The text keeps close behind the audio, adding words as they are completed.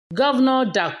Governor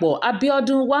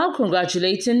Abiodun, while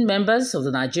congratulating members of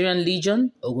the Nigerian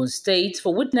Legion, Ogun State,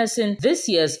 for witnessing this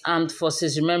year's Armed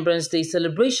Forces Remembrance Day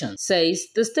celebration, says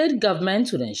the state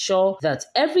government will ensure that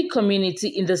every community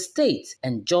in the state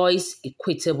enjoys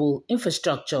equitable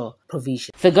infrastructure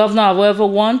provision. The governor, however,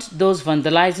 warned those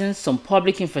vandalizing some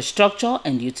public infrastructure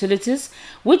and utilities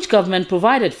which government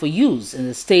provided for use in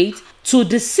the state to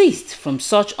desist from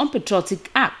such unpatriotic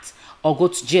acts or go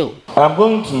to jail. I'm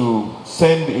going to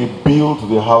send a bill to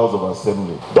the House of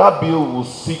Assembly. That bill will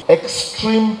seek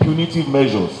extreme punitive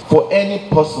measures for any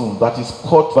person that is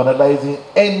caught vandalizing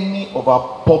any of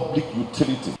our public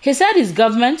utilities. He said his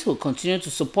government will continue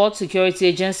to support security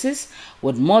agencies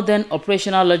with modern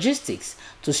operational logistics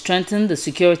to strengthen the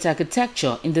security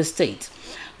architecture in the state.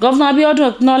 Governor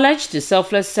Abiodun acknowledged the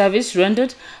selfless service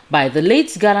rendered by the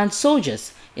late gallant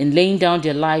soldiers in laying down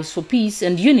their lives for peace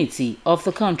and unity of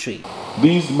the country.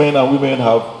 These men and women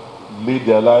have laid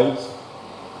their lives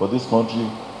for this country.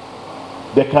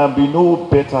 There can be no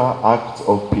better act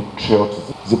of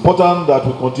patriotism. It's important that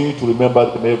we continue to remember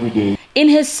them every day. In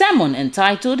his sermon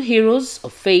entitled Heroes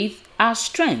of Faith, Our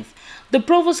Strength, the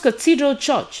Provost Cathedral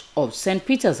Church of St.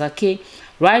 Peter's Ake,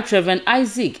 Right Reverend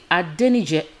Isaac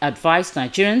Adenije advised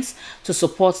Nigerians to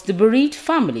support the bereaved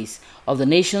families of the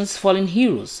nation's fallen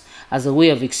heroes as a way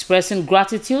of expressing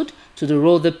gratitude to the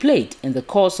role they played in the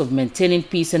cause of maintaining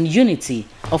peace and unity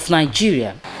of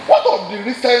Nigeria. What of the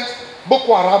recent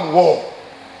Boko Haram war,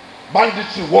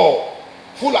 banditry war,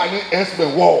 Fulani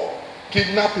herdsmen war,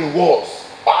 kidnapping wars,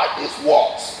 all these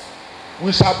wars?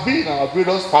 We shall be in our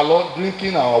various parlor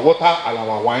drinking our water and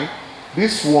our wine.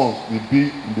 These ones will be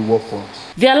in the war front.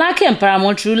 The Alake and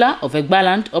paramount ruler of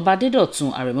Egbaland,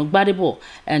 Obadedotun Aremu,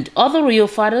 and other royal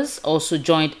fathers also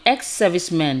joined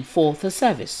ex-servicemen for the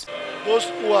service. Those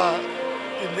who are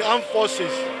in the armed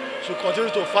forces should continue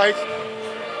to fight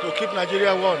to keep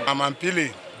Nigeria one. I'm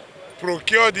appealing,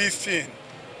 procure this thing,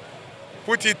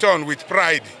 put it on with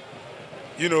pride,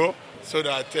 so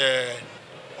that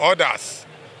others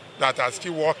that are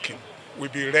still working will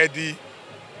be ready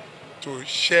to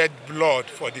shed blood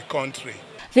for the country.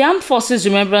 The Armed Forces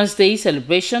Remembrance Day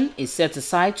celebration is set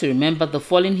aside to remember the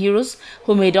fallen heroes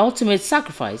who made ultimate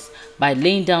sacrifice by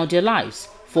laying down their lives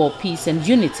for peace and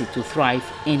unity to thrive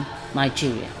in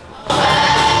Nigeria.